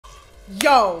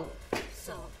Yo!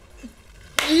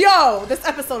 Yo! This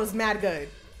episode is mad good.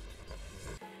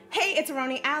 Hey, it's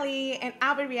Roni Ali, and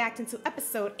I'll be reacting to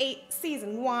episode 8,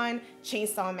 season 1,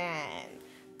 Chainsaw Man.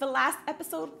 The last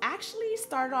episode actually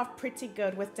started off pretty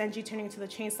good with Denji turning to the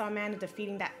Chainsaw Man and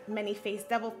defeating that many-faced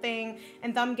devil thing,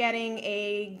 and them getting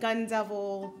a gun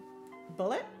devil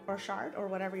bullet or shard or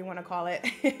whatever you want to call it.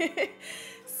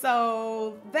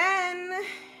 So then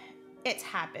it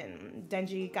happened.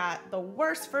 Denji got the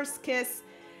worst first kiss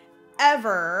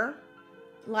ever.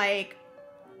 Like,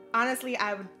 honestly,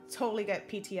 I would totally get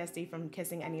PTSD from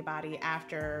kissing anybody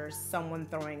after someone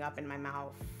throwing up in my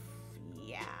mouth.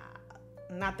 Yeah,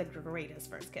 not the greatest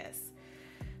first kiss.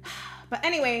 But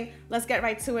anyway, let's get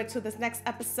right to it, to this next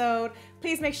episode.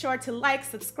 Please make sure to like,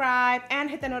 subscribe, and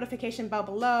hit the notification bell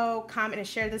below. Comment and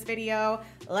share this video.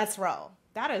 Let's roll.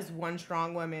 That is one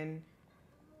strong woman.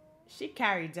 She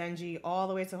carried Denji all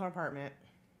the way to her apartment.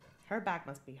 Her back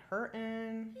must be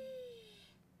hurting.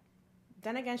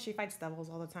 Then again, she fights devils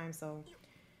all the time, so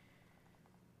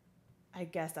I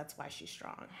guess that's why she's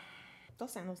strong.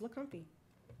 Those sandals look comfy.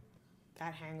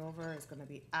 That hangover is gonna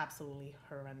be absolutely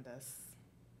horrendous.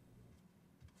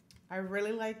 I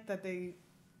really like that they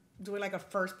do like a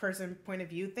first person point of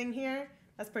view thing here.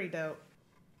 That's pretty dope.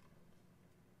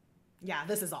 Yeah,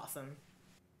 this is awesome.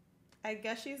 I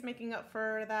guess she's making up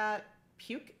for that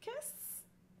puke kiss.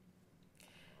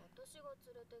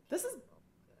 This is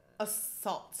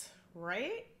assault,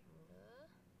 right?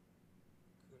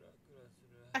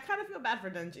 I kind of feel bad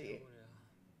for Denji.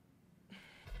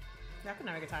 I could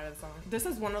never get tired of the song. This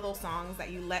is one of those songs that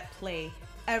you let play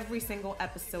every single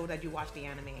episode that you watch the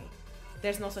anime.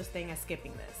 There's no such thing as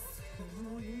skipping this.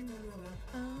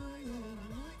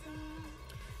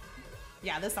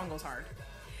 Yeah, this song goes hard.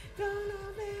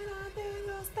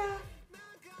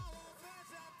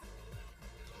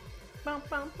 Bum,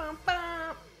 bum, bum,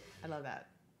 bum. I love that.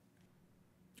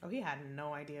 Oh, he had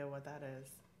no idea what that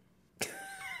is.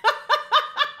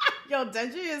 Yo,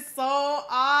 Denji is so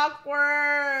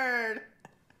awkward.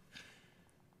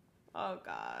 Oh,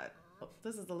 God.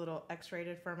 This is a little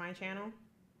X-rated for my channel.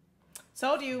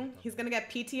 Told you, he's gonna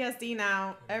get PTSD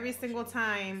now. Every single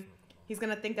time, he's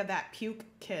gonna think of that puke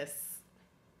kiss.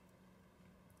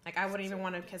 Like, I wouldn't even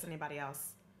want to kiss anybody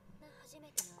else.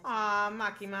 Aw,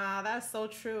 Makima, that's so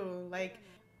true. Like,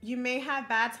 you may have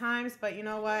bad times, but you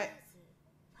know what?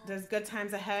 There's good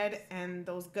times ahead, and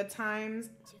those good times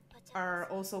are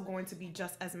also going to be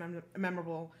just as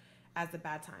memorable as the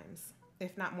bad times,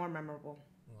 if not more memorable.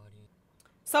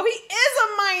 So he is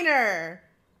a minor!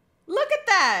 Look at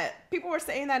that! People were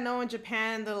saying that no, in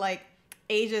Japan, the like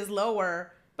age is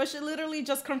lower, but she literally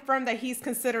just confirmed that he's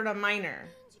considered a minor.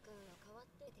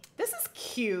 This is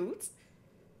cute.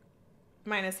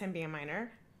 Minus him being a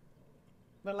minor.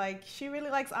 But like, she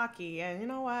really likes Aki, and you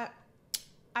know what?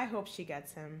 I hope she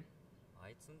gets him.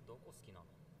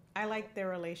 I like their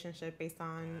relationship based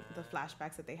on the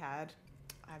flashbacks that they had.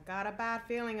 I got a bad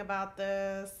feeling about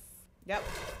this. Yep.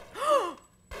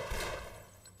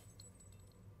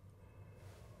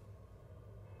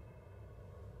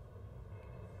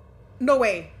 No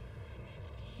way.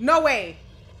 No way.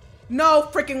 No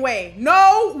freaking way.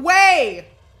 No way.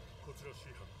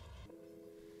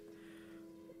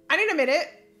 I need a minute.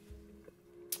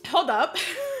 Hold up.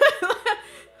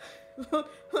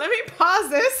 Let me pause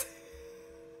this.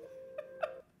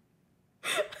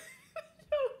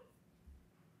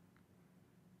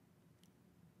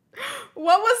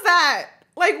 What was that?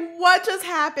 Like, what just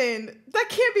happened? That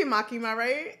can't be Makima,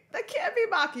 right? That can't be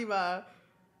Makima.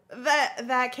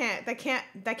 That can't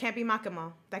be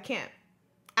Makima. That can't.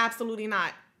 Absolutely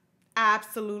not.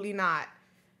 Absolutely not.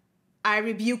 I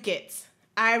rebuke it.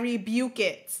 I rebuke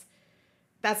it.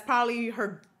 That's probably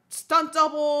her stunt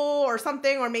double or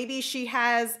something, or maybe she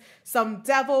has some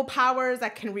devil powers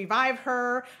that can revive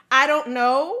her. I don't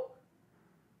know,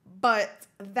 but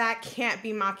that can't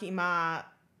be Makima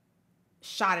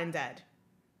shot and dead.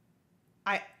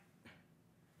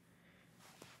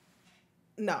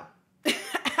 No,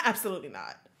 absolutely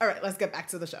not. All right, let's get back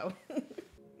to the show.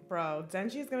 Bro,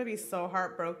 Denji's gonna be so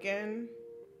heartbroken.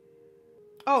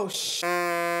 Oh,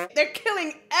 they're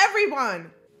killing everyone.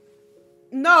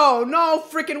 No, no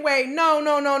freaking way. No,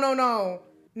 no, no, no, no.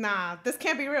 Nah, this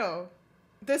can't be real.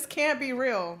 This can't be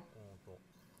real.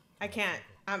 I can't.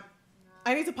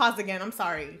 I need to pause again. I'm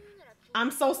sorry. I'm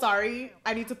so sorry.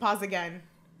 I need to pause again.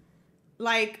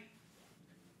 Like,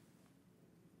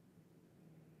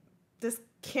 this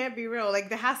can't be real. Like,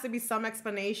 there has to be some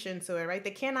explanation to it, right? They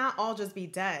cannot all just be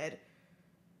dead.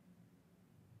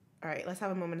 All right, let's have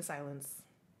a moment of silence.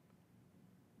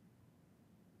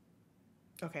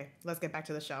 Okay, let's get back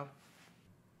to the show.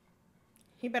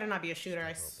 He better not be a shooter.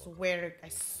 I swear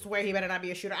he better not be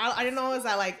a shooter. I didn't know is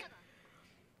that like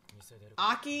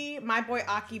Aki, my boy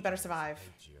Aki better survive.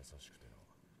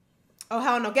 Oh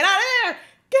hell no, get out of there!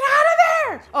 Get out of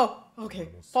there! Oh, okay.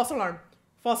 False alarm.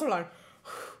 False alarm.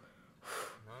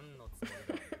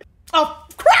 Oh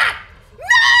crap!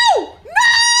 No!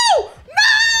 No!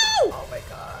 No! Oh my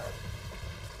god.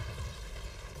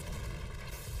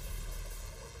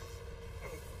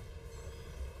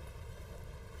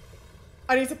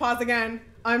 I need to pause again.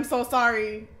 I'm so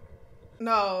sorry.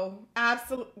 No,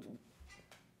 absolutely.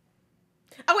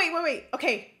 Oh, wait.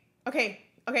 Okay.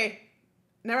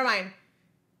 Never mind.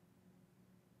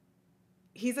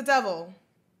 He's a devil.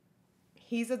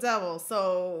 He's a devil,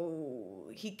 so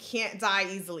he can't die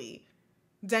easily.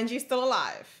 Denji's still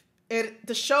alive.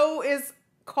 The show is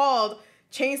called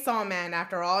Chainsaw Man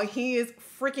after all. He is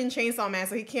freaking Chainsaw Man,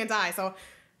 so he can't die. So,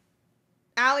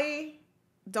 Allie,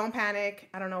 don't panic.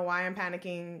 I don't know why I'm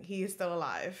panicking. He is still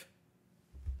alive.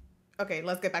 Okay,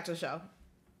 let's get back to the show.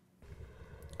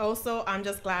 Also, I'm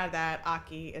just glad that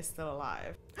Aki is still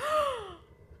alive.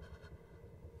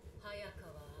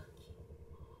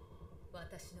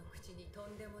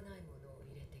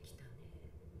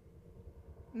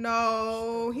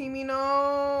 No, Himino.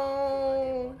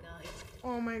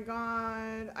 Oh my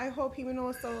god. I hope Himino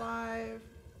is still alive.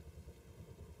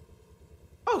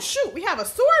 Oh shoot, we have a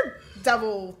sword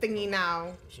devil thingy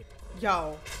now.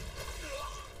 Yo,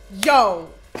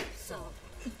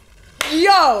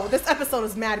 this episode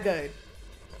is mad good.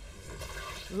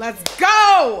 Let's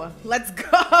go.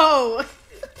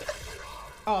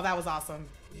 Oh, that was awesome.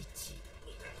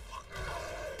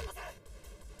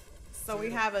 So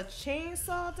we have a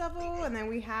chainsaw devil, and then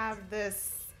we have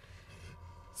this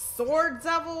sword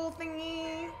devil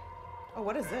thingy. Oh,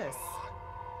 what is this?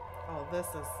 Oh, this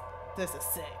is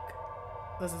sick.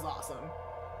 This is awesome.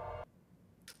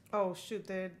 Oh shoot,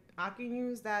 did Aki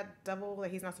use that devil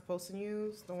that he's not supposed to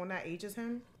use? The one that ages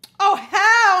him? Oh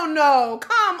hell no!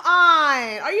 Come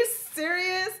on! Are you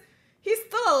serious? He's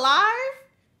still alive?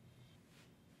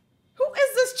 Who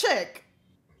is this chick?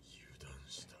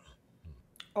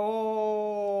 Oh.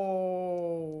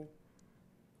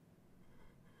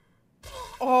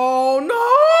 Oh no!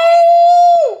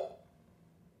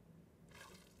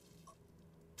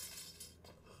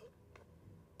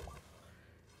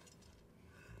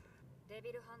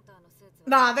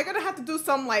 Nah, they're gonna have to do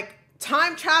some like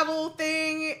time travel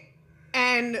thing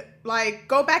and like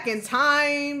go back in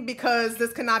time because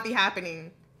this cannot be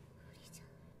happening.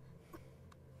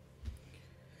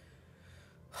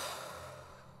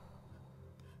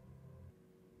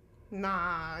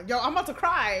 Nah, yo, I'm about to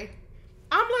cry.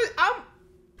 I'm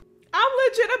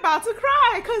legit about to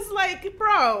cry because like,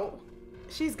 bro,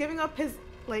 she's giving up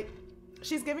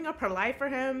she's giving up her life for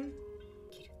him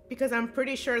because I'm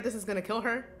pretty sure this is gonna kill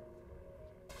her.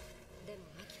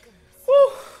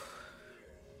 Whew.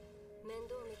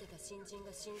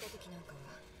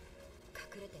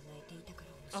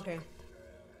 Okay.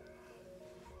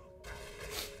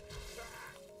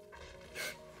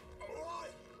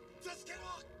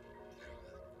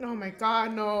 Oh my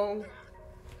god, no.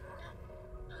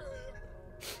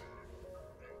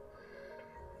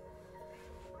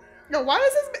 Yo, why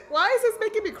is this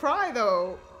making me cry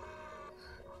though?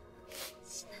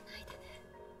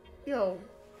 Yo.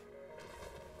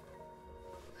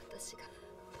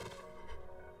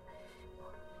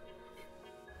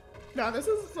 No, this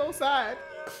is so sad.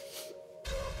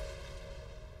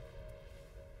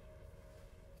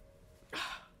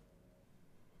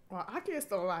 Well, Aki is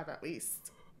still alive at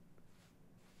least.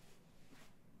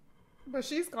 But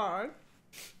she's gone.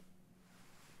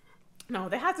 No,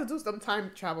 they had to do some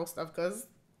time travel stuff because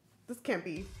this can't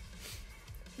be.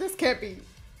 This can't be.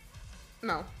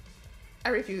 No. I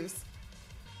refuse.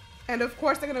 And of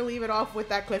course they're gonna leave it off with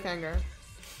that cliffhanger.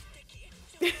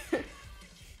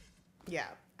 Yeah.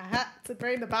 I had to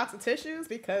bring the box of tissues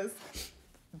because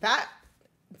that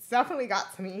definitely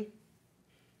got to me.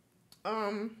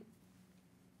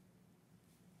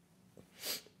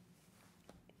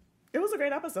 It was a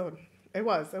great episode. It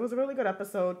was a really good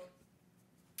episode.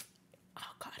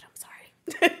 Oh God, I'm sorry.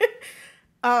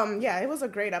 Yeah, it was a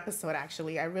great episode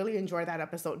actually. I really enjoyed that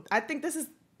episode. I think this is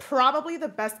probably the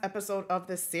best episode of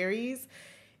this series.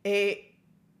 It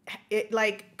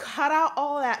like cut out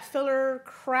all that filler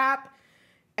crap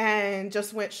and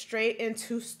just went straight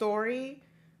into story.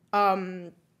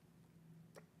 As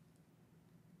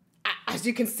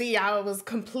you can see, I was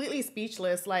completely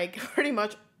speechless. Like pretty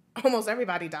much almost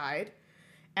everybody died.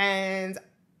 And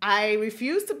I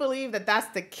refuse to believe that that's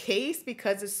the case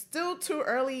because it's still too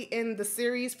early in the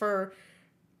series for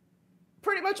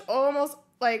pretty much almost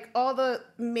like all the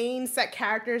main set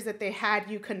characters that they had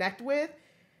you connect with,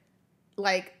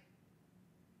 like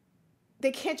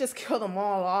they can't just kill them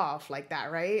all off like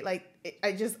that, right? Like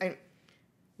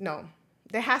no,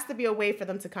 there has to be a way for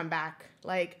them to come back.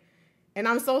 Like, and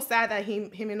I'm so sad that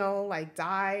Himino like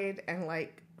died and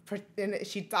like and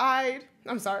she died.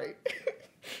 I'm sorry.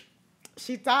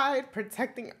 She died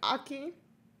protecting Aki.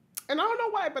 And I don't know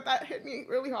why, but that hit me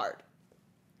really hard.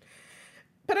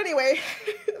 But anyway,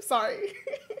 sorry.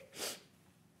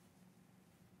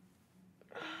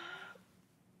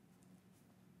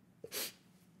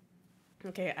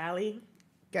 Okay, Allie,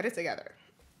 get it together.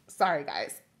 Sorry,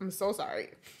 guys. I'm so sorry.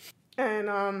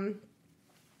 And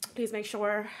please make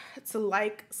sure to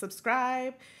like,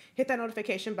 subscribe, hit that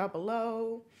notification bell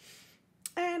below.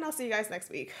 And I'll see you guys next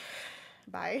week.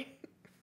 Bye.